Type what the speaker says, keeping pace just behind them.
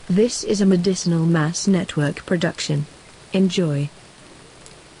This is a Medicinal Mass Network production. Enjoy.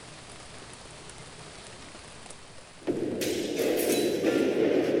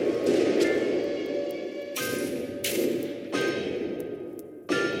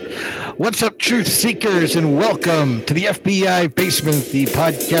 What's up, truth seekers, and welcome to the FBI Basement, the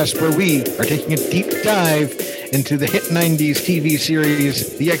podcast where we are taking a deep dive into the hit 90s TV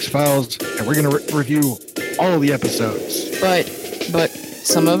series, The X-Files, and we're going to review all the episodes. But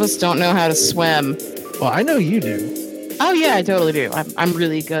some of us don't know how to swim. Well, I know you do. Oh yeah, I totally do. I'm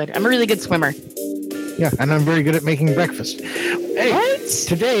really good. I'm a really good swimmer. Yeah, and I'm very good at making breakfast. Hey, what?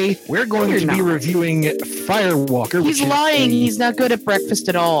 Today we're going to be reviewing Firewalker. He's lying. He's not good at breakfast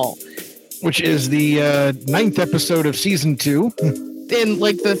at all. Which is the 9th episode of season 2. In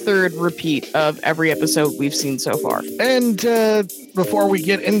like the third repeat of every episode we've seen so far. And before we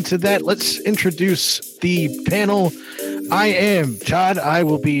get into that, let's introduce the panel. I am Todd. I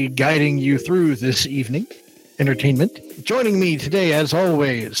will be guiding you through this evening entertainment. Joining me today, as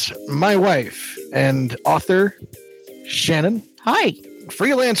always, my wife and author, Shannon. Hi.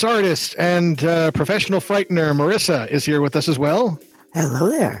 Freelance artist and professional frightener, Marissa, is here with us as well. Hello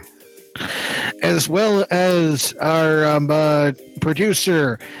there. As well as our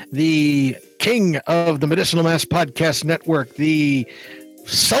producer, the king of the Medicinal Mass Podcast Network, the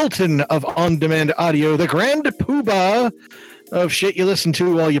sultan of on-demand audio, the grand poobah of shit you listen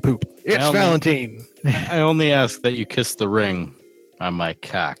to while you poop. It's Valentine. I only ask that you kiss the ring on my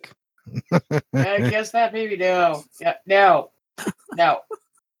cock. I guess that baby no. Yeah, no. No,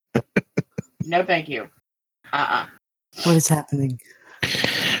 thank you. What is happening?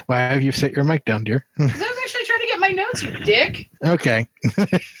 Why have you set your mic down, dear? Because I was actually trying to get my notes, you dick. Okay.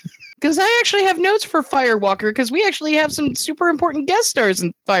 Because I actually have notes for Firewalker, because we actually have some super important guest stars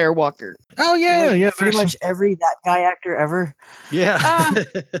in Firewalker. Oh, yeah. Pretty much every that guy actor ever. Yeah.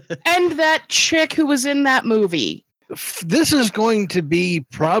 And that chick who was in that movie. This is going to be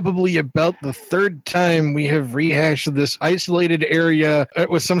probably about the third time we have rehashed this isolated area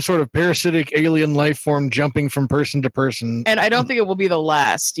with some sort of parasitic alien life form jumping from person to person. And I don't think it will be the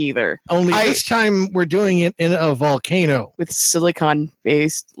last either. Only this time we're doing it in a volcano. With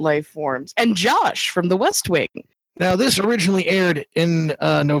silicon-based life forms. And Josh from The West Wing. Now, this originally aired in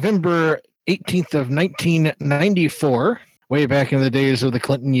November 18th of 1994, way back in the days of the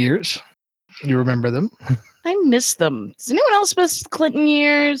Clinton years. You remember them? I miss them. Does anyone else miss Clinton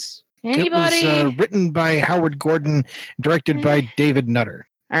years? Anybody? It was written by Howard Gordon, directed by David Nutter.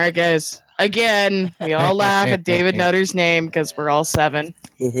 All right, guys. Again, we all laugh at David Nutter's name because we're all 7.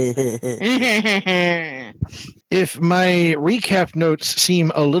 If my recap notes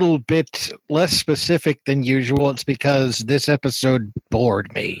seem a little bit less specific than usual, it's because this episode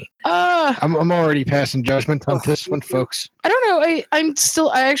bored me. I'm already passing judgment on this one, folks. I don't know. I'm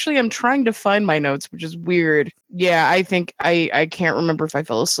trying to find my notes, which is weird. Yeah, I think I can't remember if I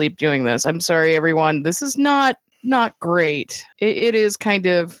fell asleep doing this. I'm sorry, everyone. This is not great. It is kind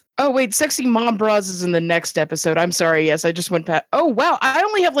of. Oh, wait, Sexy Mom Bras is in the next episode. I'm sorry. Yes, I just went past. Oh, wow. I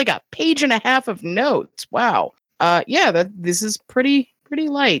only have like a page and a half of notes. Wow. This is pretty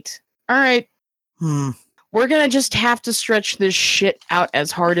light. All right. We're going to just have to stretch this shit out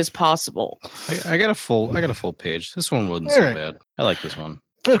as hard as possible. I got a full page. This one wasn't so bad. I like this one.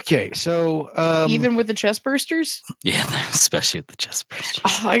 Okay, so even with the chest bursters? Yeah, especially with the chest bursters.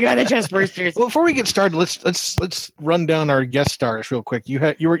 Oh, I got a chest bursters. Well, before we get started, let's run down our guest stars real quick. You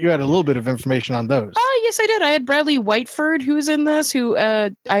had a little bit of information on those. Oh, yes, I did. I had Bradley Whiteford, who's in this, who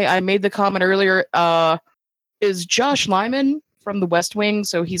I made the comment earlier, is Josh Lyman from The West Wing,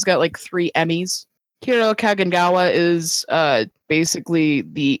 so he's got like 3 Emmys. Hiro Kagagawa is basically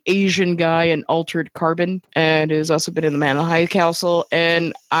the Asian guy in Altered Carbon and has also been in the Man in the High Castle.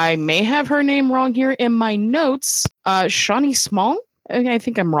 And I may have her name wrong here in my notes. Shawnee Small? I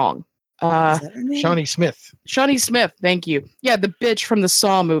think I'm wrong. Shawnee Smith. Shawnee Smith, thank you. Yeah, the bitch from the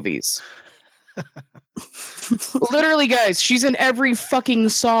Saw movies. Literally, guys, she's in every fucking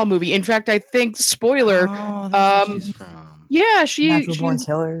Saw movie. In fact, I think, spoiler, yeah, Natural Born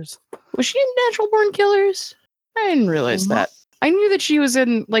Killers. Was she in Natural Born Killers? I didn't realize that. I knew that she was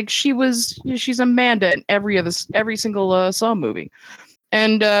in, like, she's Amanda in every single Saw movie.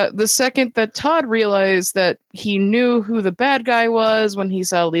 And the second that Todd realized that he knew who the bad guy was when he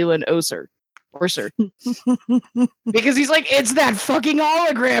saw Leland Orser. Because he's like, it's that fucking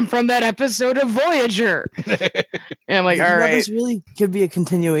hologram from that episode of Voyager. And I'm like, all right. This really could be a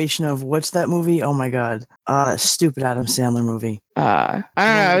continuation of what's that movie? Oh my god. Stupid Adam Sandler movie. I don't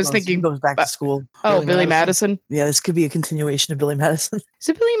know. I was thinking he goes back to school. Oh, Billy Madison? Yeah, this could be a continuation of Billy Madison. Is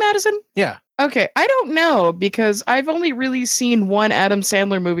it Billy Madison? Yeah. Okay, I don't know because I've only really seen one Adam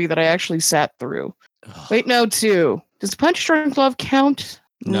Sandler movie that I actually sat through. Wait, no, two. Does Punch Drunk Love count?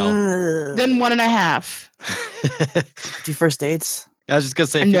 No. Then 1.5. 50 First Dates. I was just gonna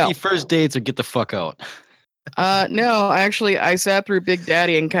say No. 50 First Dates or get the fuck out. No, actually, I sat through Big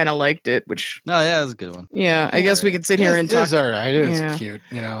Daddy and kind of liked it, which, No, yeah, that's a good one. yeah, I guess we could sit here and talk. It's all right. It's Yeah. cute,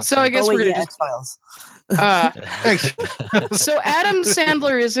 you know. So I guess Oh, we're wait, gonna yeah, just. X-Files. Uh, so Adam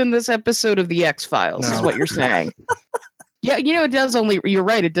Sandler is in this episode of the X Files, is No. what you're saying. Yeah, it does only. You're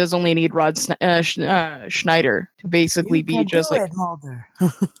right. It does only need Rod Schneider to basically You be can just do like it, Mulder.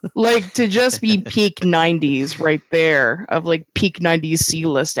 to just be peak 90s right there of like peak 90s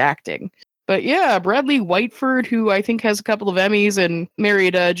C-list acting. But yeah, Bradley Whiteford, who I think has a couple of Emmys and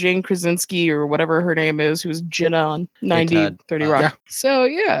married Jane Krasinski or whatever her name is, who's Jenna on 90 Todd. 30 Rock. Yeah. So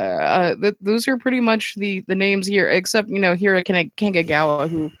yeah, those are pretty much the names here, except Hira Kangagawa,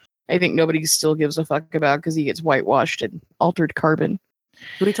 who I think nobody still gives a fuck about because he gets whitewashed in Altered Carbon.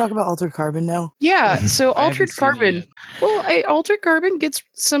 Do we talk about Altered Carbon now? Yeah, so I haven't Altered seen it Carbon. yet. Well, Altered Carbon gets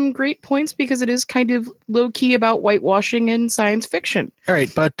some great points because it is kind of low key about whitewashing and science fiction. All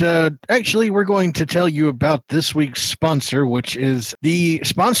right, but actually, we're going to tell you about this week's sponsor, which is the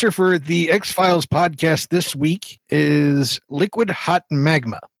sponsor for the X-Files podcast this week is Liquid Hot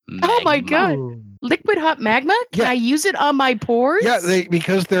Magma. Oh my God. Ooh. Liquid hot magma? Can Yeah. I use it on my pores? Yeah,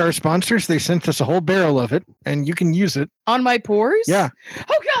 because they're our sponsors, they sent us a whole barrel of it, and you can use it. On my pores? Yeah.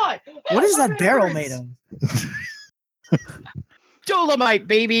 Oh God! What is my that barrel pores! made of? Dolomite,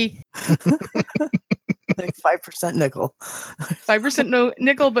 baby. Like 5% nickel. 5%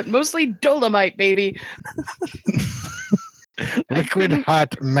 nickel, but mostly dolomite, baby. Liquid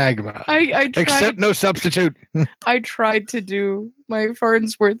Hot Magma. I tried. Except no substitute. I tried to do my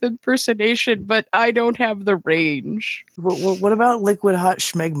Farnsworth impersonation, but I don't have the range. What about liquid hot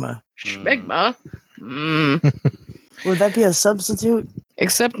schmegma? Schmegma. Would that be a substitute?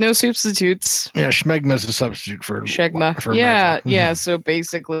 Except no substitutes. Yeah, Schmegma is a substitute for Schmegma. for Yeah, magma. yeah. So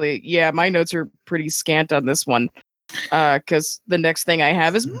basically, yeah, my notes are pretty scant on this one. Because the next thing I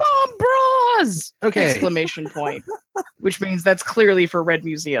have is Mom Bras! Okay. Exclamation point. Which means that's clearly for Red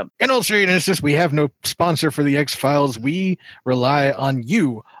Museum. In all seriousness, we have no sponsor for the X-Files. We rely on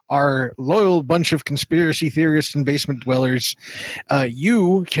you, our loyal bunch of conspiracy theorists and basement dwellers.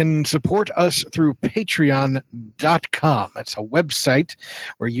 You can support us through patreon.com. That's a website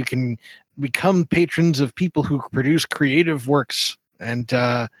where you can become patrons of people who produce creative works. And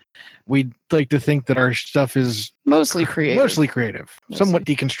we'd like to think that our stuff is Mostly creative. somewhat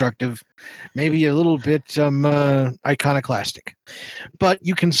deconstructive, maybe a little bit iconoclastic. But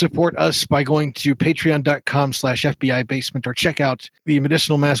you can support us by going to patreon.com/FBI basement or check out the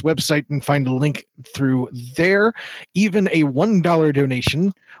Medicinal Mass website and find a link through there. Even a $1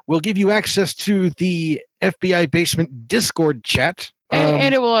 donation will give you access to the FBI basement Discord chat.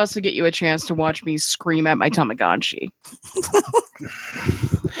 And it will also get you a chance to watch me scream at my Tamagotchi.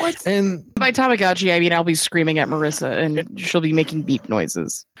 And By Tamagotchi, I mean I'll be screaming at Marissa and she'll be making beep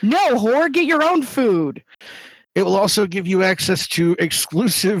noises. No, whore, get your own food. it will also give you access to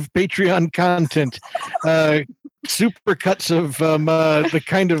exclusive Patreon content, super cuts of the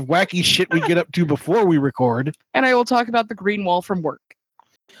kind of wacky shit we get up to before we record. And I will talk about the green wall from work.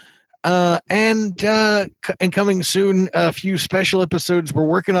 And coming soon, a few special episodes. We're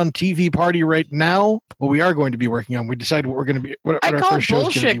working on TV Party right now. Well, we are going to be working on. We decided what we're going to be. What I our call first show's gonna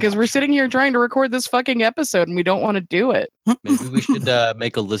bullshit be because we're watched. sitting here trying to record this fucking episode and we don't want to do it. Maybe we should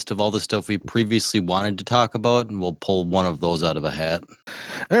make a list of all the stuff we previously wanted to talk about, and we'll pull one of those out of a hat.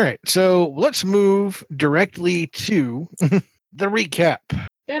 All right, so let's move directly to the recap.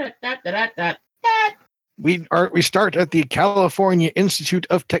 We start at the California Institute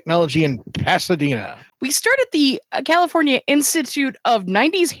of Technology in Pasadena. We start at the California Institute of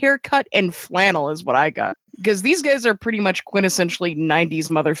 90s Haircut and Flannel is what I got. Because these guys are pretty much quintessentially 90s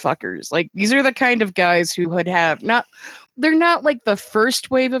motherfuckers. Like, these are the kind of guys who would have they're not like the first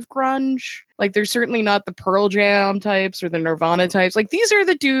wave of grunge. Like, they're certainly not the Pearl Jam types or the Nirvana types. Like, these are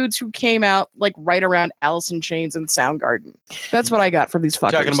the dudes who came out like right around Alice in Chains and Soundgarden. That's what I got from these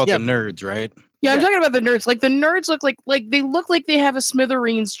fuckers. Talking about Yep. the nerds, right? Yeah, I'm talking about the nerds. Like, the nerds look like they have a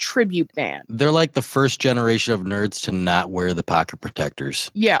Smithereens tribute band. They're like the first generation of nerds to not wear the pocket protectors.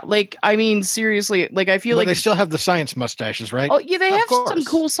 Yeah, like, I mean, seriously, like, I feel But like they still have the science mustaches, right? oh yeah, they Of have some course,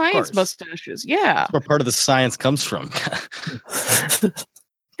 cool of science course. mustaches. Yeah, Where part of the science comes from.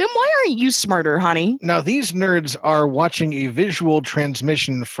 Then why aren't you smarter, honey? Now, these nerds are watching a visual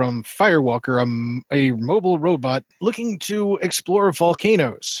transmission from Firewalker, a mobile robot looking to explore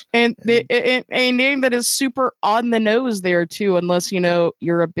volcanoes. And a name that is super on the nose there too, unless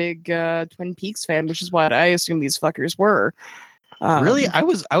you're a big Twin Peaks fan, which is what I assume these fuckers were. Really, I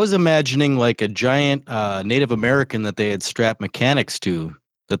was imagining like a giant Native American that they had strapped mechanics to,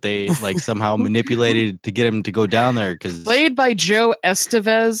 that they like somehow manipulated to get him to go down there. Because played by Joe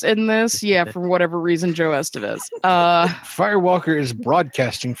Estevez in this, yeah, for whatever reason, Joe Estevez. Firewalker is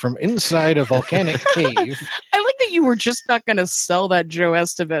broadcasting from inside a volcanic cave. I like that you were just not going to sell that Joe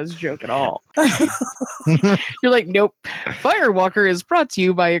Estevez joke at all. You're like, nope. Firewalker is brought to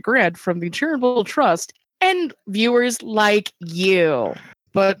you by a grant from the Charitable Trust and viewers like you.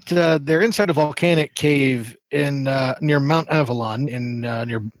 But they're inside a volcanic cave in near Mount Avalon in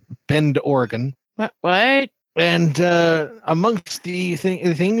near Bend, Oregon. What? And amongst the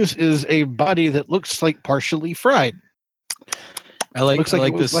things is a body that looks like partially fried. I like it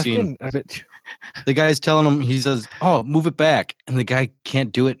was this left scene. in a bit. The guy's telling him, he says, "Oh, move it back," and the guy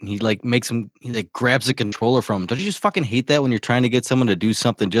can't do it, and he like makes him, he like grabs the controller from him. Don't you just fucking hate that when you're trying to get someone to do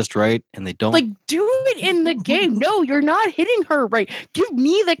something just right and they don't? Like, do it in the game. No, you're not hitting her right. Give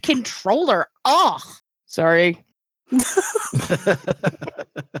me the controller. Oh, sorry.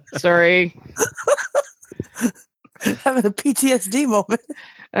 Sorry. Having a PTSD moment.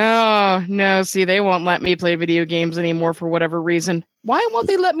 Oh, no. See, they won't let me play video games anymore for whatever reason. Why won't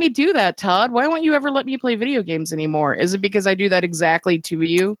they let me do that, Todd? Why won't you ever let me play video games anymore? Is it because I do that exactly to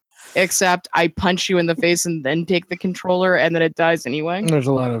you? Except I punch you in the face and then take the controller and then it dies anyway? There's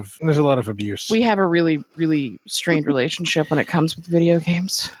a lot of abuse. We have a really, really strained relationship when it comes with video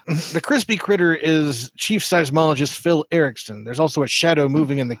games. The crispy critter is Chief Seismologist Phil Erickson. There's also a shadow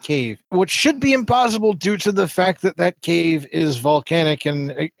moving in the cave, which should be impossible due to the fact that cave is volcanic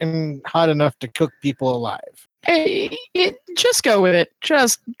and hot enough to cook people alive. Hey, just go with it.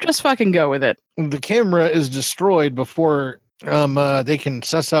 Just fucking go with it. The camera is destroyed before they can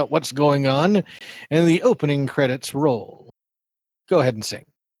suss out what's going on, and the opening credits roll. Go ahead and sing.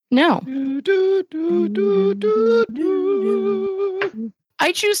 No.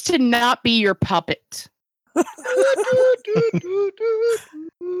 I choose to not be your puppet. You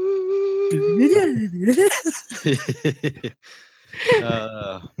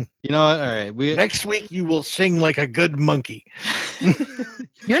know what? All right. Next week you will sing like a good monkey.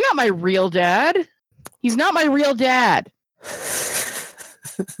 You're not my real dad. He's not my real dad.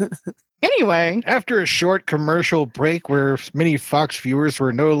 Anyway, after a short commercial break where many Fox viewers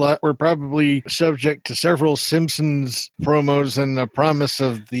were probably subject to several Simpsons promos and the promise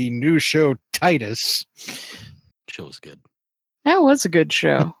of the new show Titus. Show was good. That was a good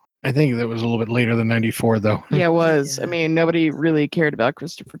show. I think that was a little bit later than 94, though. Yeah, it was. I mean, nobody really cared about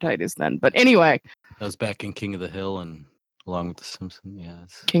Christopher Titus then. But anyway. That was back in King of the Hill and along with the Simpsons.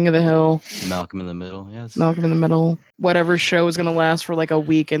 Yes. King of the Hill. Malcolm in the Middle. Yes. Malcolm in the Middle. Whatever show was going to last for like a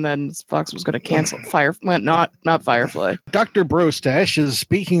week and then Fox was going to cancel not Firefly. Dr. Brostash is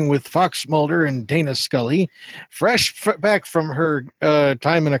speaking with Fox Mulder and Dana Scully, back from her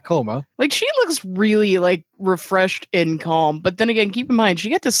time in a coma. Like, she looks really like refreshed and calm, but then again, keep in mind she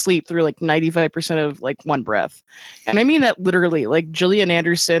got to sleep through like 95% of like one breath, and I mean that literally. Like, Gillian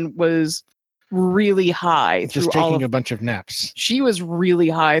Anderson was really high, just taking a bunch of naps. She was really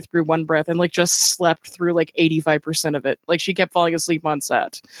high through one breath and like just slept through like 85% of it. Like, she kept falling asleep on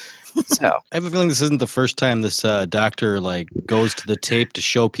set. So I have a feeling this isn't the first time this doctor like goes to the tape to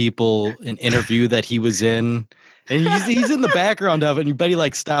show people an interview that he was in. And he's in the background of it, and you bet he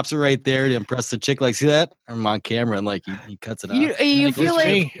like stops it right there to impress the chick. Like, see that? I'm on camera, and like he cuts it off. You feel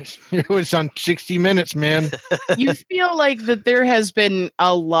like it was on 60 Minutes, man. You feel like that there has been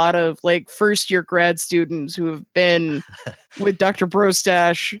a lot of like first-year grad students who have been with Dr.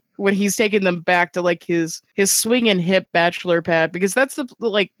 Brostash when he's taking them back to like his swing and hip bachelor pad, because that's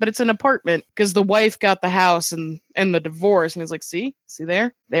but it's an apartment because the wife got the house and the divorce, and he's like, see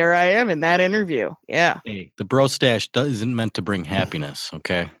there I am in that interview. Yeah. Hey, the Brostash isn't meant to bring happiness,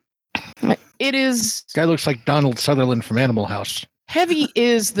 okay? It is. This guy looks like Donald Sutherland from Animal House. Heavy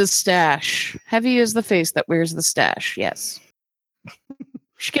is the stash. Heavy is the face that wears the stash. Yes.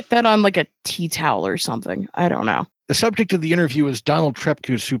 Should get that on like a tea towel or something. I don't know. The subject of the interview is Donald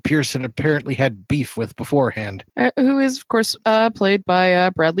Trepkus, who Pearson apparently had beef with beforehand. Who is, of course, played by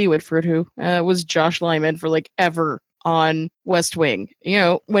Bradley Whitford, who was Josh Lyman for like ever on West Wing. You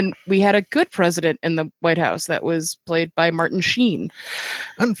know, when we had a good president in the White House that was played by Martin Sheen.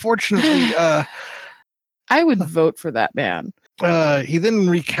 Unfortunately, I would vote for that man. He then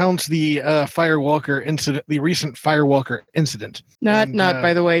recounts the Firewalker incident, the recent Firewalker incident. Not And,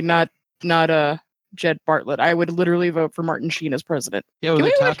 by the way, not Jed Bartlett. I would literally vote for Martin Sheen as president. Yeah, when Can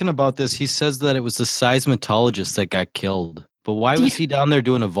they're we talking about this, he says that it was the seismologist that got killed. But why was he down there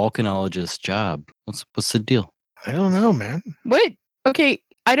doing a volcanologist job? What's the deal? I don't know, man. What? Okay,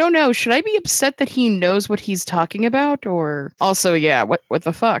 I don't know. Should I be upset that he knows what he's talking about, or also, yeah, what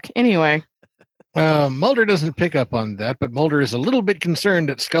the fuck? Anyway, Mulder doesn't pick up on that, but Mulder is a little bit concerned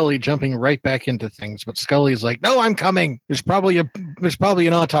at Scully jumping right back into things. But Scully's like, "No, I'm coming. There's probably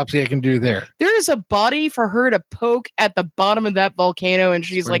an autopsy I can do there." there is a body for her to poke at the bottom of that volcano, and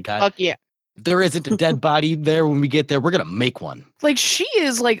she's Swear to like, God. "Fuck yeah!" If there isn't a dead body there when we get there, we're gonna make one. Like she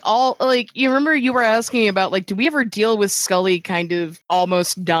is like all like you remember you were asking about like, do we ever deal with Scully kind of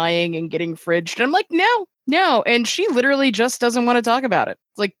almost dying and getting fridged? And I'm like, no, and she literally just doesn't want to talk about it.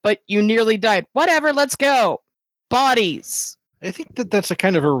 It's like, but you nearly died. Whatever, let's go. Bodies. I think that's a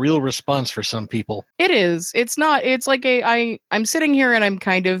kind of a real response for some people. It is. It's not. It's like I'm sitting here and I'm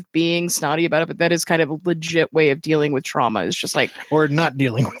kind of being snotty about it, but that is kind of a legit way of dealing with trauma. It's just like Or not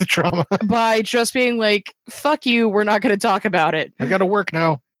dealing with trauma. by just being like, fuck you, we're not going to talk about it. I got to work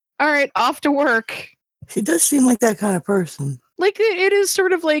now. All right, off to work. He does seem like that kind of person. Like it is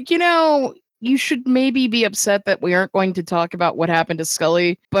sort of like, you should maybe be upset that we aren't going to talk about what happened to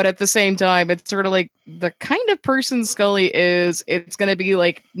Scully, but at the same time, it's sort of like the kind of person Scully is. It's going to be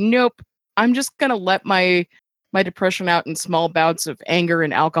like, nope, I'm just going to let my depression out in small bouts of anger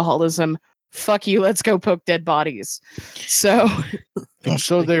and alcoholism. Fuck you, let's go poke dead bodies. So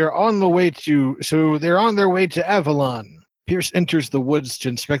So they're on their way to Avalon. Pierce enters the woods to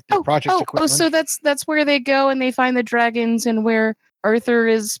inspect the project's equipment. so that's where they go and they find the dragons and where Arthur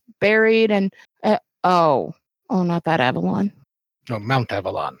is buried and not that Avalon. No, Mount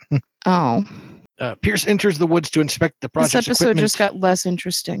Avalon. Oh, Pierce enters the woods to inspect the this project's episode equipment. just got less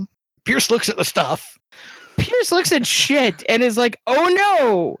interesting. Pierce looks at the stuff. Pierce looks at shit and is like,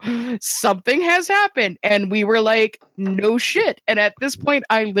 oh no, something has happened. And we were like, no shit. And at this point,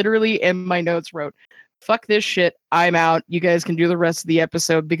 I literally in my notes wrote, fuck this shit. I'm out. You guys can do the rest of the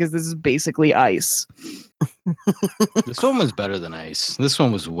episode because this is basically ice. This one was better than Ice. This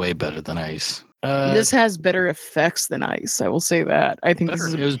one was way better than Ice. This has better effects than ice. I will say that. I think this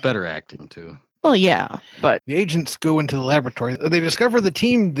is It was better acting too. well, yeah, but The agents go into the laboratory. They discover the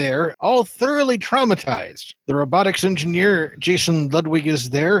team there, all thoroughly traumatized. The robotics engineer, Jason Ludwig, is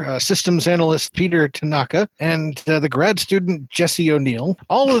there, systems analyst, Peter Tanaka, and the grad student, Jesse O'Neill.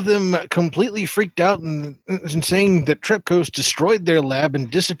 All of them completely freaked out and saying that Trepkos destroyed their lab and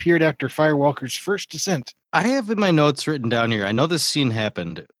disappeared after Firewalker's first descent. I have in my notes written down here. I know this scene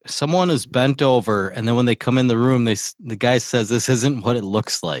happened. Someone is bent over, and then when they come in the room, the guy says, "This isn't what it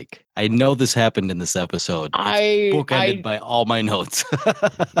looks like." I know this happened in this episode. Bookended by all my notes.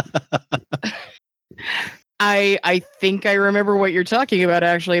 I think I remember what you're talking about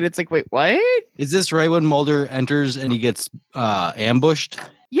actually, and it's like, wait, what? Is this right when Mulder enters and he gets ambushed?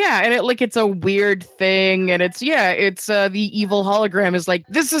 Yeah, and it's a weird thing, and it's the evil hologram is like,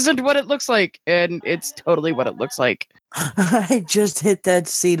 this isn't what it looks like, and it's totally what it looks like. I just hit that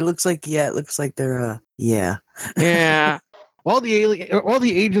scene. It looks like they're yeah. Yeah. While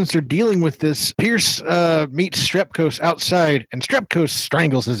the agents are dealing with this, Pierce meets Strepkos outside, and Strepkos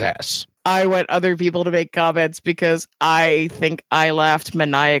strangles his ass. I want other people to make comments because I think I laughed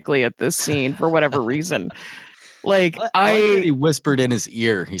maniacally at this scene for whatever reason. Like he whispered in his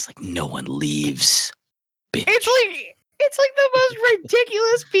ear. He's like, "No one leaves." Bitch. It's like the most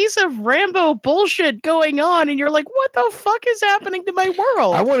ridiculous piece of Rambo bullshit going on, and you're like, what the fuck is happening to my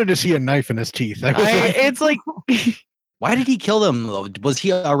world? I wanted to see a knife in his teeth. It's like Why did he kill them though? Was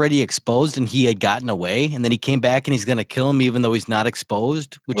he already exposed and he had gotten away, and then he came back and he's going to kill him even though he's not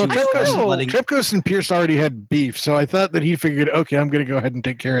exposed? Trepkos and Pierce already had beef, so I thought that he figured, okay, I'm going to go ahead and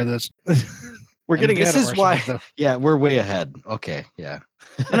take care of this. We're getting this ahead of is why. ourselves, though. Yeah, we're way ahead. Okay, yeah.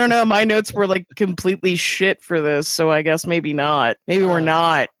 I don't know. My notes were like completely shit for this, so I guess maybe not. Maybe we're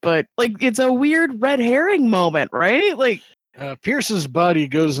not, but like it's a weird red herring moment, right? Like Pierce's body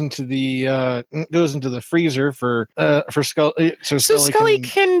goes into the freezer for Scully. So Scully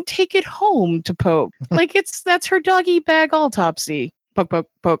can take it home to poke. Like that's her doggy bag autopsy. Poke, poke,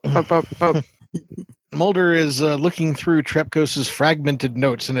 poke, poke, poke, poke. Mulder is looking through Trepkos's fragmented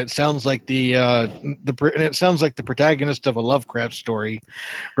notes, and it sounds like the protagonist of a Lovecraft story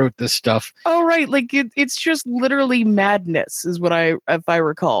wrote this stuff. Oh right, like it's just literally madness, is what if I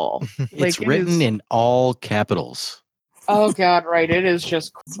recall. It's written in all capitals. Oh god, right. It is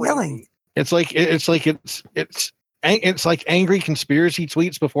just Yelling. It's like angry conspiracy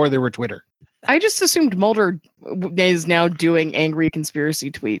tweets before there were Twitter. I just assumed Mulder is now doing angry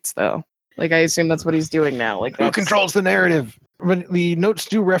conspiracy tweets, though. Like, I assume that's what he's doing now. Like, Who that's... controls the narrative? But the notes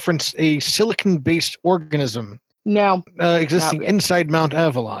do reference a silicon-based organism No, existing Not real. inside Mount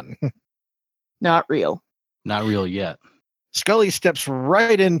Avalon. not real. Not real yet. Scully steps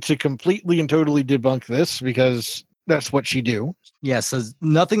right in to completely and totally debunk this because that's what she do. Yeah, says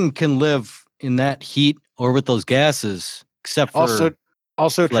nothing can live in that heat or with those gases except for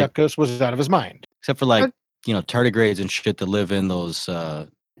Also, like- Trepkos was out of his mind. like tardigrades and shit that live in those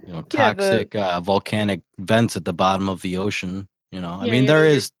toxic volcanic vents at the bottom of the ocean. I mean,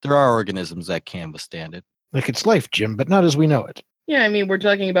 there are organisms that can withstand it. Like it's life, Jim, but not as we know it. Yeah, I mean, we're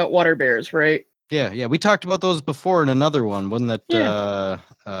talking about water bears, right? Yeah, we talked about those before in another one, wasn't that?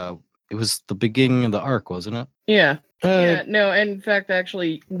 It was the beginning of the arc, wasn't it? Yeah. No, and in fact,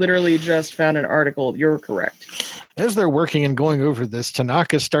 actually, literally just found an article. You're correct. As they're working and going over this,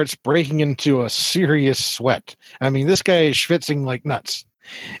 Tanaka starts breaking into a serious sweat. I mean, this guy is schwitzing like nuts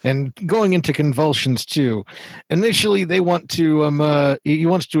and going into convulsions too. Initially, they want to, he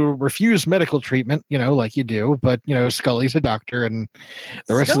wants to refuse medical treatment, like you do, but, Scully's a doctor and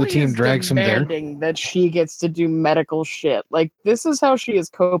the rest of the team drags him there. Demanding that she gets to do medical shit. Like, this is how she is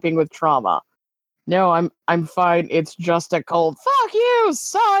coping with trauma. No, I'm fine. It's just a cold. Fuck you,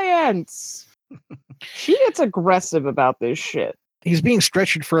 science! She gets aggressive about this shit. He's being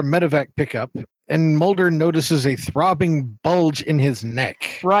stretchered for a medevac pickup, and Mulder notices a throbbing bulge in his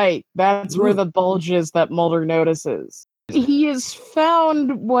neck. Right. That's where the bulge is that Mulder notices. He has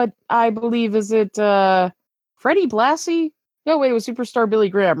found what I believe is it Freddie Blassie? No, wait, it was Superstar Billy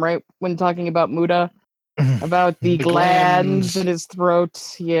Graham, right? When talking about Muda. About the glands in his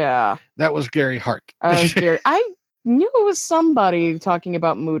throat. Yeah. That was Gary Hart. Gary. I knew it was somebody talking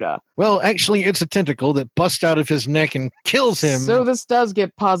about Muda. Well, actually, it's a tentacle that busts out of his neck and kills him. So this does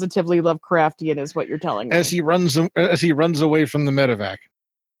get positively Lovecraftian, is what you're telling me. As he runs away from the medevac.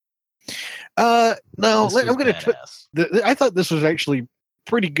 I'm going to put. I thought this was actually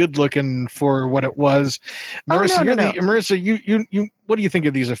pretty good looking for what it was. Marissa, Marissa, you, what do you think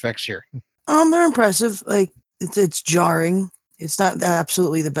of these effects here? They're impressive. Like it's jarring. It's not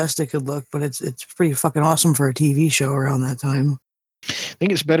absolutely the best it could look, but it's pretty fucking awesome for a TV show around that time. I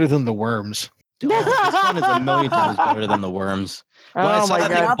think it's better than the Worms. This one is a million times better than the Worms. When I saw that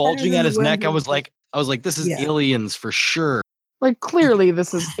thing bulging at his neck, I was like, this is Aliens for sure. Like clearly,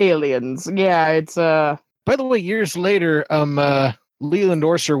 this is Aliens. Yeah, it's By the way, years later, Leland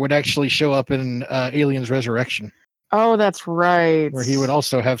Orser would actually show up in Aliens Resurrection. Oh, that's right. Where he would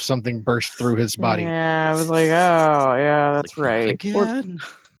also have something burst through his body. Yeah, I was like, oh, yeah, that's right.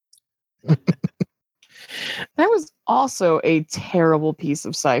 That was also a terrible piece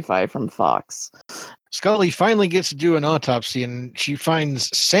of sci-fi from Fox. Scully finally gets to do an autopsy, and she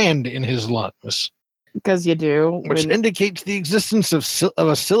finds sand in his lungs. Because you do. Which indicates the existence of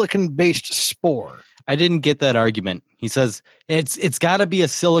a silicon-based spore. I didn't get that argument. He says it's got to be a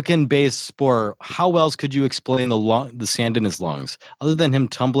silicon-based spore. How else could you explain the sand in his lungs other than him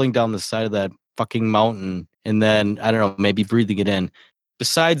tumbling down the side of that fucking mountain and then I don't know, maybe breathing it in?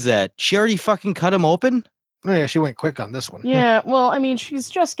 Besides that, she already fucking cut him open. Oh, yeah, she went quick on this one. Yeah, well, I mean, she's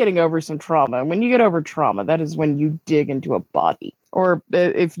just getting over some trauma. When you get over trauma, that is when you dig into a body. Or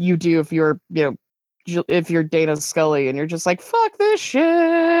if you're Dana Scully and you're just like, fuck this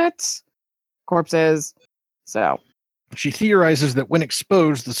shit. Corpses. So she theorizes that when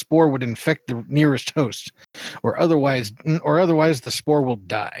exposed, the spore would infect the nearest host, or otherwise the spore will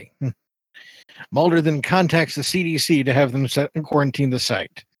die. Mulder then contacts the CDC to have them quarantine the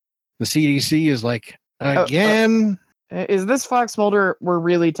site. The CDC is like, again? Is this Fox Mulder? We're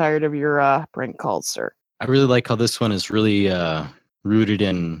really tired of your prank calls, sir. I really like how this one is really rooted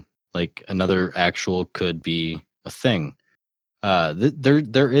in like another actual could be a thing.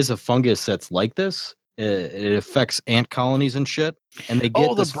 There is a fungus that's like this. It affects ant colonies and shit, and they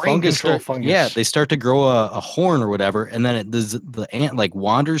get this fungus. Yeah, they start to grow a horn or whatever, and then the ant like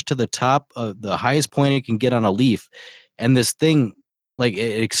wanders to the top of the highest point it can get on a leaf, and this thing like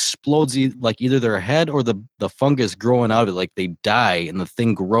it explodes like either their head or the fungus growing out of it. Like they die, and the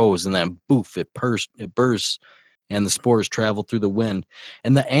thing grows, and then boof, it bursts. And the spores travel through the wind.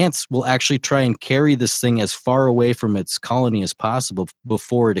 And the ants will actually try and carry this thing as far away from its colony as possible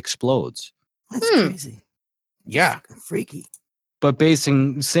before it explodes. That's crazy. Yeah. Freaky. But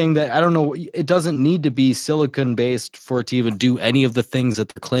saying that, I don't know, it doesn't need to be silicon-based for it to even do any of the things that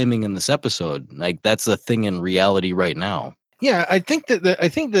they're claiming in this episode. Like, that's a thing in reality right now. Yeah, I think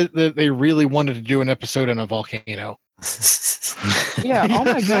that they really wanted to do an episode on a volcano. Yeah. Oh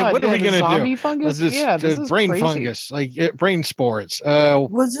my god. What are yeah, we the gonna do? zombie fungus? This Yeah, this is brain crazy. fungus, like brain spores.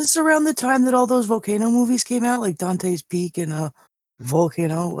 Was this around the time that all those volcano movies came out, like Dante's Peak and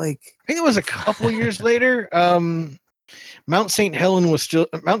Volcano? Like, I think it was a couple years later. Mount St. Helens was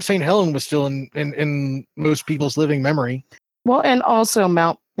still in most people's living memory. Well, and also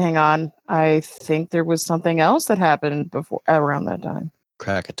hang on. I think there was something else that happened before around that time.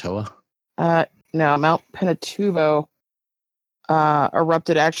 Krakatoa. No, Mount Pinatubo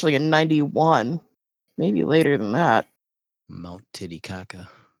erupted actually in 91. Maybe later than that. Mount Titicaca.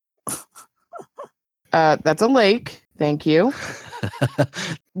 That's a lake. Thank you.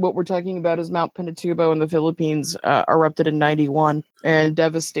 What we're talking about is Mount Pinatubo in the Philippines erupted in 91 and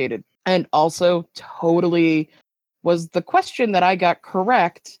devastated. And also totally was the question that I got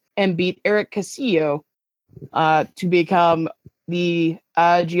correct and beat Eric Casillo to become the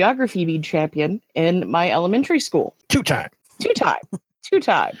geography bead champion in my elementary school. Two-time.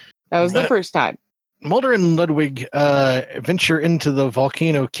 Two-time. That was the first time. Mulder and Ludwig venture into the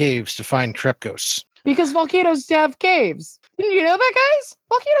volcano caves to find Trepkos. Because volcanoes have caves. Didn't you know that, guys?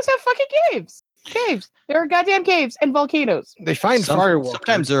 Volcanoes have fucking caves. Caves. There are goddamn caves and volcanoes. They find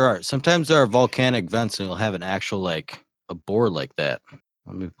Firewalker. Sometimes there are volcanic vents and you'll have an actual like a board like that.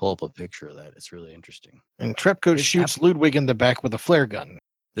 Let me pull up a picture of that. It's really interesting. And Trepkos shoots Ludwig in the back with a flare gun.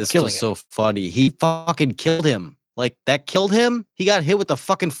 This Killing was so funny. He fucking killed him. Like that killed him. He got hit with the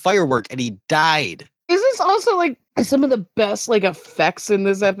fucking firework and he died. Is this also like some of the best like effects in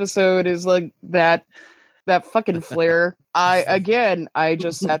this episode? Is like that fucking flare. I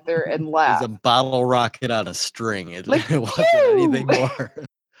just sat there and It's laughed. a bottle rocket on a string. It Like, wasn't anything ew! more.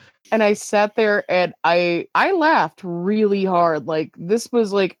 And I sat there and I laughed really hard. Like this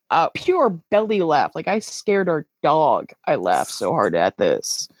was like a pure belly laugh. Like I scared our dog. I laughed so hard at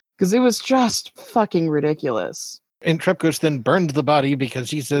this because it was just fucking ridiculous. And Trepkos then burned the body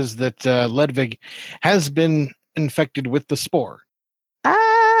because he says that Ludwig has been infected with the spore.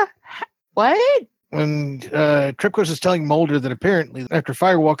 What? When Trepkos is telling Mulder that apparently after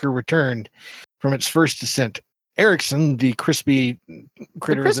Firewalker returned from its first descent, Erickson, the crispy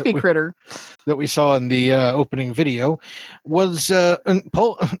critter, critter that we saw in the opening video, was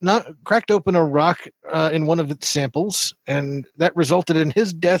not cracked open a rock in one of its samples, and that resulted in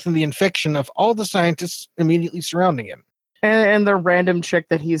his death and the infection of all the scientists immediately surrounding him. and the random chick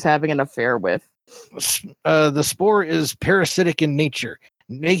that he's having an affair with. The spore is parasitic in nature,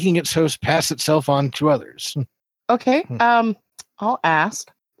 making its host pass itself on to others. Okay. I'll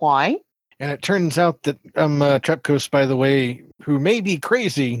ask why. And it turns out that Trepkos, by the way, who may be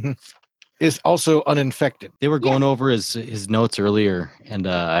crazy, is also uninfected. They were going over his notes earlier, and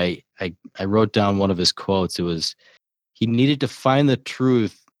I wrote down one of his quotes. It was, he needed to find the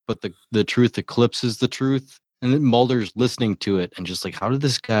truth, but the truth eclipses the truth. And then Mulder's listening to it and just like, how did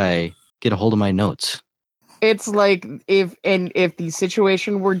this guy get a hold of my notes? It's like if the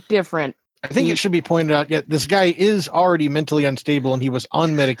situation were different. I think it should be pointed out that this guy is already mentally unstable and he was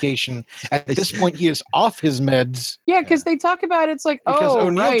on medication. At this point, he is off his meds. Yeah, because they talk about it's like, Because oh,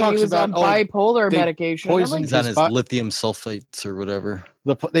 O'Neill right, talks he was about, on oh, bipolar they medication. I'm poisoned like, He's on his his lithium sulfates or whatever.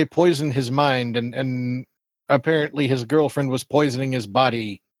 They poisoned his mind, and apparently his girlfriend was poisoning his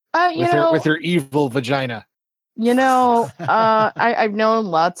body with her evil vagina. I've known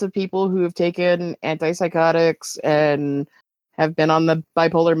lots of people who have taken antipsychotics and have been on the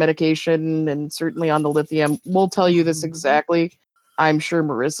bipolar medication and certainly on the lithium. We'll tell you this exactly. I'm sure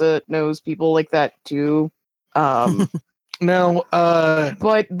Marissa knows people like that too. Now,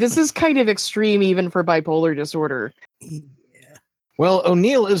 but this is kind of extreme even for bipolar disorder. Well,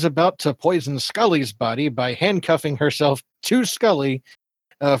 O'Neill is about to poison Scully's body by handcuffing herself to Scully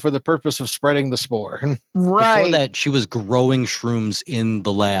for the purpose of spreading the spore. Right. Before that, she was growing shrooms in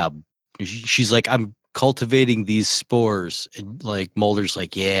the lab. She's like, I'm cultivating these spores. And like Mulder's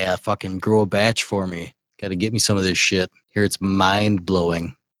like, yeah, fucking grow a batch for me. Got to get me some of this shit. Here, it's mind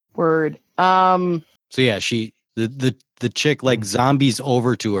blowing. Word. So yeah, the chick like zombies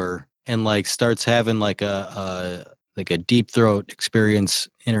over to her and like starts having like a deep throat experience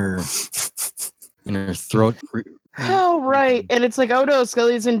in her throat. Oh, right. And it's like, oh no,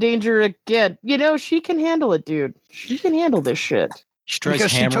 Scully's in danger again. She can handle it, dude. She can handle this shit. She tries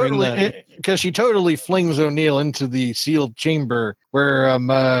hammering because she totally flings O'Neill into the sealed chamber where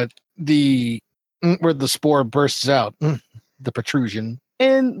the spore bursts out, the protrusion.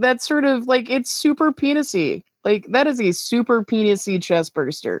 And that's sort of like, it's super penisy. Like that is a super penisy chest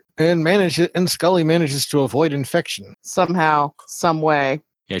burster. And Scully manages to avoid infection somehow, some way.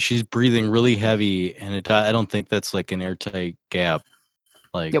 Yeah, she's breathing really heavy, and I don't think that's like an airtight gap.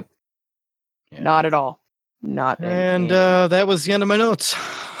 Like, yep, yeah. Not at all. Not And endgame. that was the end of my notes.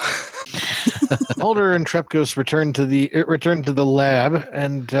 Mulder and Trepkos return to the lab,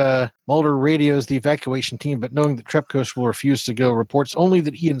 and Mulder radios the evacuation team, but knowing that Trepkos will refuse to go, reports only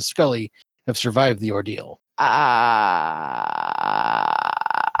that he and Scully have survived the ordeal.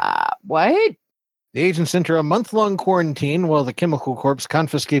 What? The agents enter a month-long quarantine while the Chemical Corps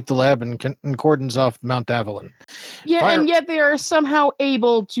confiscate the lab and cordons off Mount Avalon. Yeah, Fire- and yet they are somehow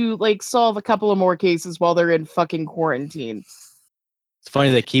able to like solve a couple of more cases while they're in fucking quarantine. It's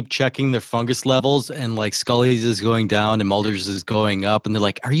funny they keep checking their fungus levels, and like Scully's is going down and Mulder's is going up, and they're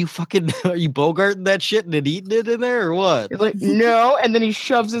like, "Are you bogarting that shit and eating it in there or what?" He's like, no, and then he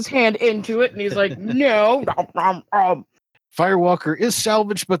shoves his hand into it, and he's like, no. Firewalker is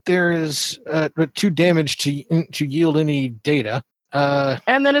salvaged, but there is too damaged to yield any data.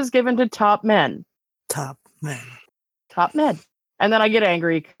 And then is given to top men. Top man. Top men. And then I get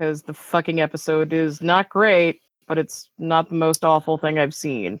angry because the fucking episode is not great, but it's not the most awful thing I've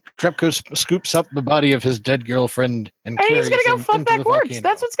seen. Trepkos scoops up the body of his dead girlfriend and And carries he's gonna go him fuck into that the corpse. volcano.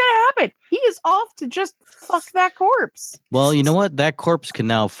 That's what's gonna happen. He is off to just fuck that corpse. Well, you know what? That corpse can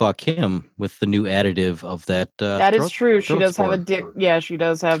now fuck him with the new additive of that. That is true. She throat does have a spore. dick. Yeah, she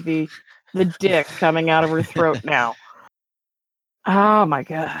does have the dick coming out of her throat now. Oh my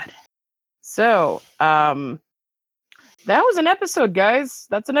god. So, that was an episode, guys.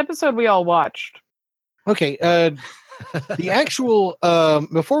 That's an episode we all watched. Okay, the actual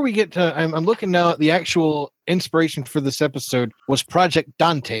before we get to, I'm looking now at the actual inspiration for this episode was Project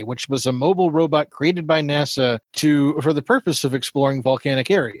Dante, which was a mobile robot created by NASA for the purpose of exploring volcanic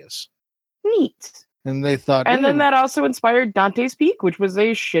areas. Neat. And they thought, And then that also inspired Dante's Peak, which was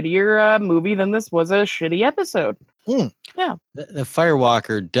a shittier movie than this was a shitty episode. The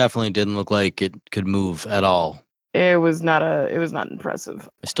Firewalker definitely didn't look like it could move at all. It was not impressive.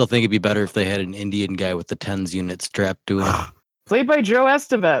 I still think it'd be better if they had an Indian guy with the TENS unit strapped to him. Played by Joe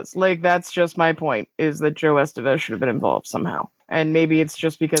Estevez. Like, that's just my point, is that Joe Estevez should have been involved somehow. And maybe it's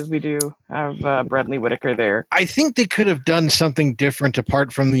just because we do have Bradley Whitaker there. I think they could have done something different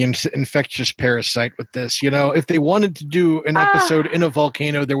apart from the infectious parasite with this. You know, if they wanted to do an episode in a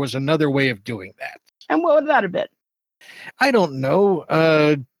volcano, there was another way of doing that. And what would that have been? I don't know.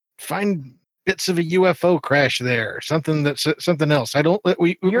 Find bits of a UFO crash there, something else. I don't.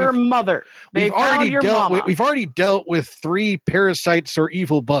 Your mother. They found your mama. We've already dealt with 3 parasites or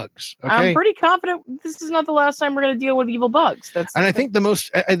evil bugs. Okay? I'm pretty confident this is not the last time we're going to deal with evil bugs. I think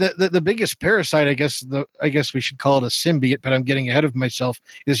the biggest parasite, I guess we should call it a symbiote, but I'm getting ahead of myself,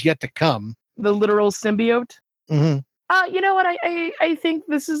 is yet to come. The literal symbiote. Mm-hmm. You know what? I think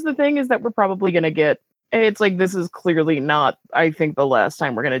this is the thing, is that we're probably going to get. It's like, this is clearly not, I think, the last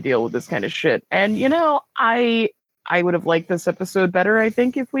time we're going to deal with this kind of shit. And, you know, I would have liked this episode better, I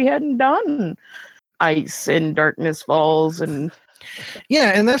think, if we hadn't done Ice and Darkness Falls and...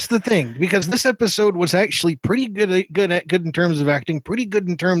 Yeah, and that's the thing, because this episode was actually pretty good in terms of acting, pretty good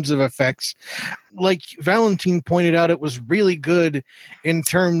in terms of effects. Like Valentine pointed out, it was really good in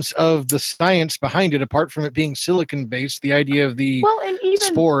terms of the science behind it, apart from it being silicon-based, the idea of the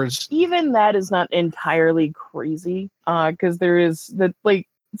spores. Even that is not entirely crazy, because there is that, like,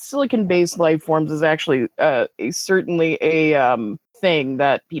 silicon-based life forms is actually certainly a thing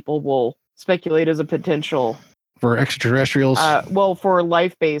that people will speculate as a potential for extraterrestrials. For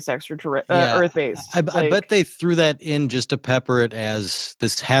life-based Earth-based. I bet they threw that in just to pepper it as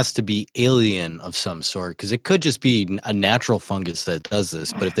this has to be alien of some sort, because it could just be a natural fungus that does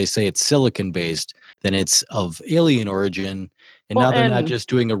this. But if they say it's silicon-based, then it's of alien origin. And now they're not just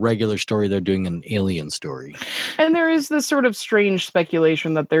doing a regular story, they're doing an alien story. And there is this sort of strange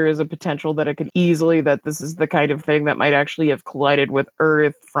speculation that there is a potential that it could easily, that this is the kind of thing that might actually have collided with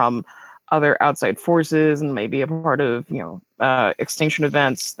Earth from other outside forces, and maybe a part of, extinction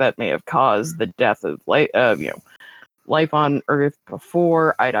events that may have caused the death of life on Earth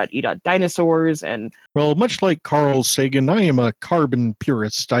before dinosaurs. And well, much like Carl Sagan, I am a carbon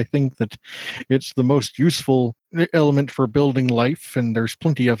purist. I think that it's the most useful element for building life, and there's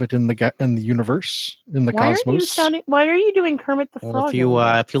plenty of it in the universe, in the cosmos. Why are you doing Kermit the Frog?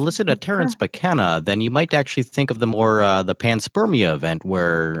 Well, if you listen to Terence McKenna, then you might actually think of the panspermia event,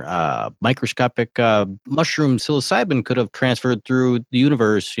 where microscopic mushroom psilocybin could have transferred through the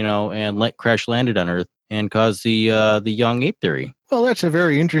universe, and crash landed on Earth and caused the young ape theory. Well, that's a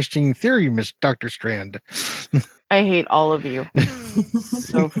very interesting theory, Miss Dr. Strand. I hate all of you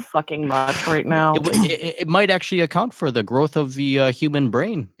so fucking much right now. It might actually account for the growth of the human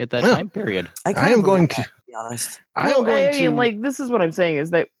brain at that time period. I am going to. be honest. Well, I mean, like, this is what I'm saying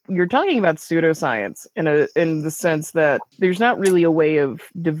is that you're talking about pseudoscience in the sense that there's not really a way of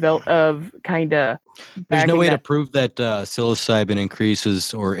kind of. There's no way to prove that psilocybin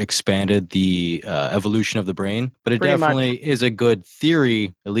increases or expanded the evolution of the brain, but it Pretty much. definitely is a good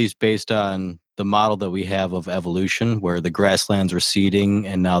theory, at least based on the model that we have of evolution, where the grasslands are seeding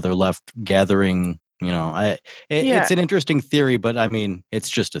and now they're left gathering. It's an interesting theory, but I mean, it's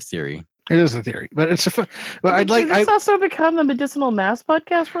just a theory. It is a theory, but it's a. But Did this also become the Medicinal Mass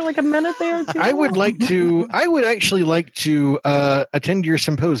podcast for like a minute there? I would like to. I would actually like to attend your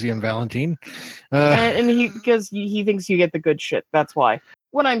symposium, Valentine. And because he thinks you get the good shit. That's why.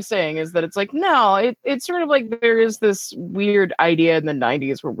 What I'm saying is that it's like, no, it's sort of like there is this weird idea in the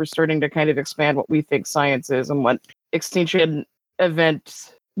 90s where we're starting to kind of expand what we think science is and what extinction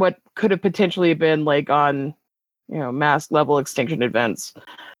events, what could have potentially been like on, mass level extinction events.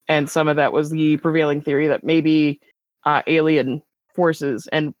 And some of that was the prevailing theory that maybe alien forces,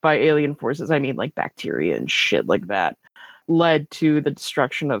 and by alien forces, I mean like bacteria and shit like that, led to the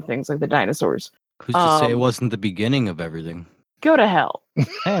destruction of things like the dinosaurs. Who's to say it wasn't the beginning of everything? Go to hell.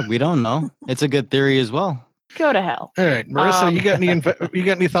 Hey, we don't know. It's a good theory as well. Go to hell. All right, Marissa, you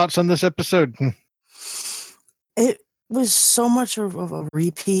got any thoughts on this episode? It was so much of a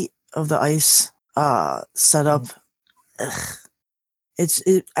repeat of the ice setup. Ugh.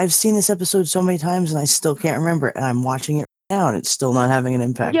 I've seen this episode so many times and I still can't remember it, and I'm watching it now and it's still not having an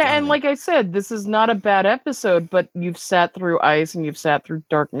impact. Yeah, and like I said, this is not a bad episode, but you've sat through Ice and you've sat through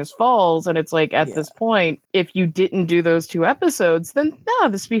Darkness Falls, and it's like at this point, if you didn't do those 2 episodes, then no,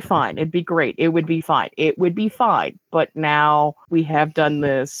 this would be fine. It'd be great. It would be fine. It would be fine. But now we have done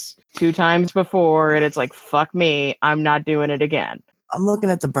this 2 times before, and it's like, fuck me, I'm not doing it again. I'm looking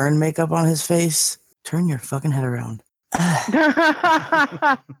at the burn makeup on his face. Turn your fucking head around.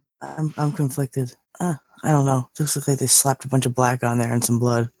 I'm conflicted. I don't know. It looks like they slapped a bunch of black on there and some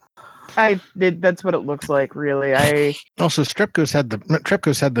blood. That's what it looks like, really. Also, Trepko's had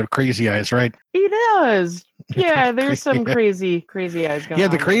the crazy eyes, right? He does. Yeah, there's some crazy eyes going on. Yeah,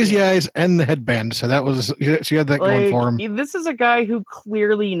 the crazy eyes and the headband. So you had that going for him. This is a guy who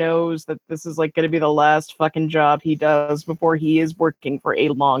clearly knows that this is like going to be the last fucking job he does before he is working for a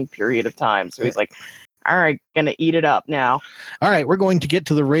long period of time. So he's like, all right, gonna eat it up now. All right, we're going to get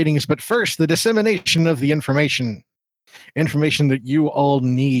to the ratings, but first, the dissemination of the information that you all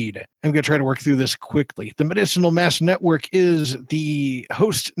need. I'm going to try to work through this quickly. The Medicinal Mass Network is the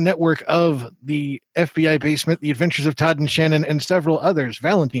host network of the FBI Basement, The Adventures of Todd and Shannon, and several others.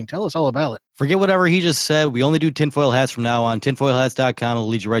 Valentine, tell us all about it. Forget whatever he just said. We only do tinfoil hats from now on. Tinfoilhats.com will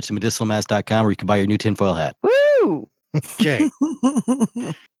lead you right to medicinalmass.com where you can buy your new tinfoil hat. Woo! Okay.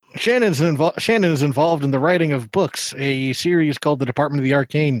 Shannon is involved in the writing of books, a series called The Department of the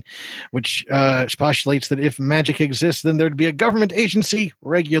Arcane, which postulates that if magic exists, then there'd be a government agency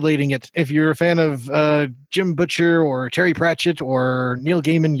regulating it. If you're a fan of Jim Butcher or Terry Pratchett or Neil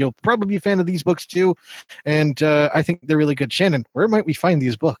Gaiman, you'll probably be a fan of these books too. And I think they're really good. Shannon, where might we find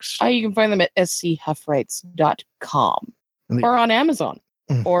these books? You can find them at schhuffrights.com or on Amazon.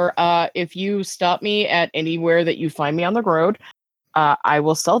 Or if you stop me at anywhere that you find me on the road, I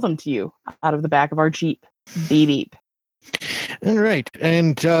will sell them to you out of the back of our Jeep. Beep beep. All right.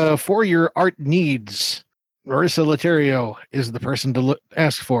 And for your art needs, Marissa Laterio is the person to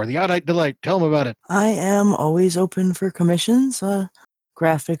ask for. The Oddite Delight. Tell them about it. I am always open for commissions,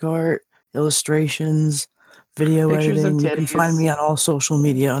 graphic art, illustrations, video Pictures editing. of You can find me on all social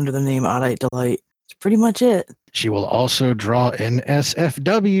media under the name Oddite Delight. That's pretty much it. She will also draw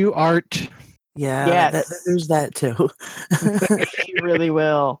NSFW art. Yeah, yes. There's that too. She really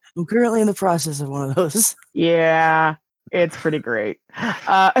will. I'm currently in the process of one of those. Yeah, it's pretty great.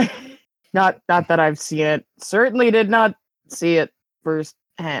 Not that I've seen it. Certainly did not see it first.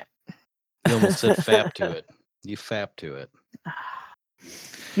 You almost said fap to it. You fap to it.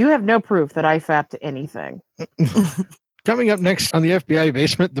 You have no proof that I fap to anything. Coming up next on the FBI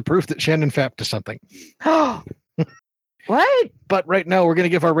Basement, the proof that Shannon fapped to something. What? But right now, we're going to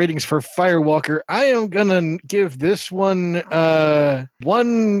give our ratings for Firewalker. I am going to give this one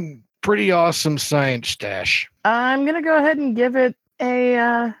one pretty awesome science stash. I'm going to go ahead and give it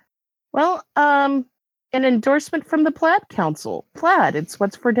an endorsement from the Plaid Council. Plaid, it's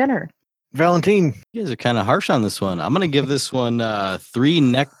what's for dinner. Valentine. You guys are kind of harsh on this one. I'm going to give this one 3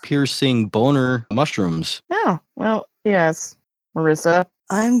 neck-piercing boner mushrooms. Oh, well, yes. Marissa?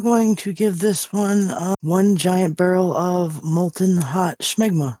 I'm going to give this one 1 giant barrel of molten hot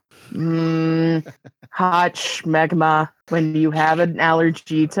schmegma. Hot schmegma when you have an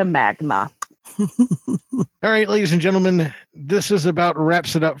allergy to magma. All right, ladies and gentlemen, this is about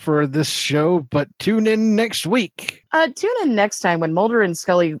wraps it up for this show, but tune in next week. Tune in next time when Mulder and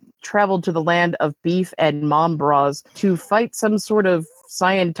Scully traveled to the land of beef and mom bras to fight some sort of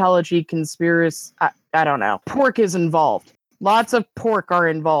Scientology conspiracy. I don't know. Pork is involved. Lots of pork are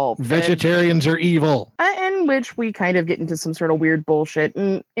involved. Vegetarians are evil. In which we kind of get into some sort of weird bullshit.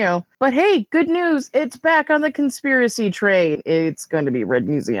 And, but hey, good news. It's back on the conspiracy train. It's going to be Red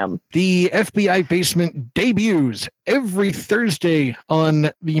Museum. The FBI Basement debuts every Thursday on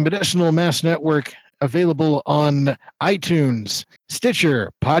the Medicinal Mass Network, available on iTunes,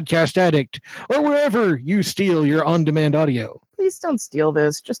 Stitcher, Podcast Addict, or wherever you steal your on-demand audio. Please don't steal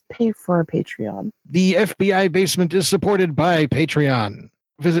this. Just pay for our Patreon. The FBI Basement is supported by Patreon.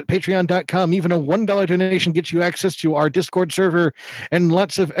 Visit patreon.com. Even a $1 donation gets you access to our Discord server and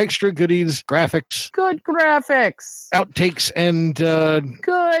lots of extra goodies, graphics. Good graphics. Outtakes and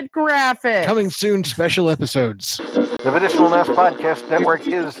good graphics. Coming soon special episodes. The Medicinal Mass Podcast Network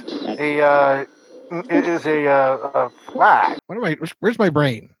is a where's my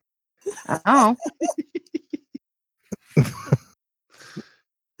brain? Oh.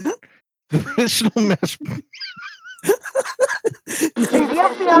 The Medicinal Mass. The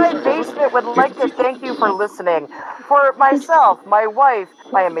FBI Basement would like to thank you for listening. For myself, my wife,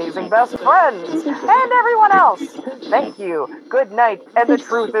 my amazing best friends, and everyone else. Thank you. Good night, and the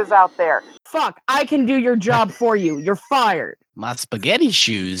truth is out there. Fuck, I can do your job for you. You're fired. My spaghetti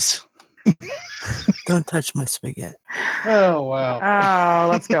shoes. Don't touch my spaghetti. Oh, wow. Oh,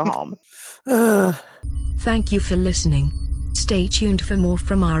 let's go home. Thank you for listening. Stay tuned for more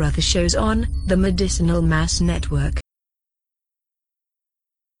from our other shows on the Medicinal Mass Network.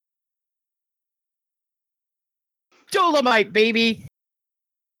 Dolomite, baby.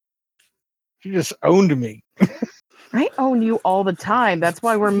 You just owned me. I own you all the time. That's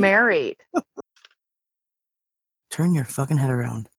why we're married. Turn your fucking head around.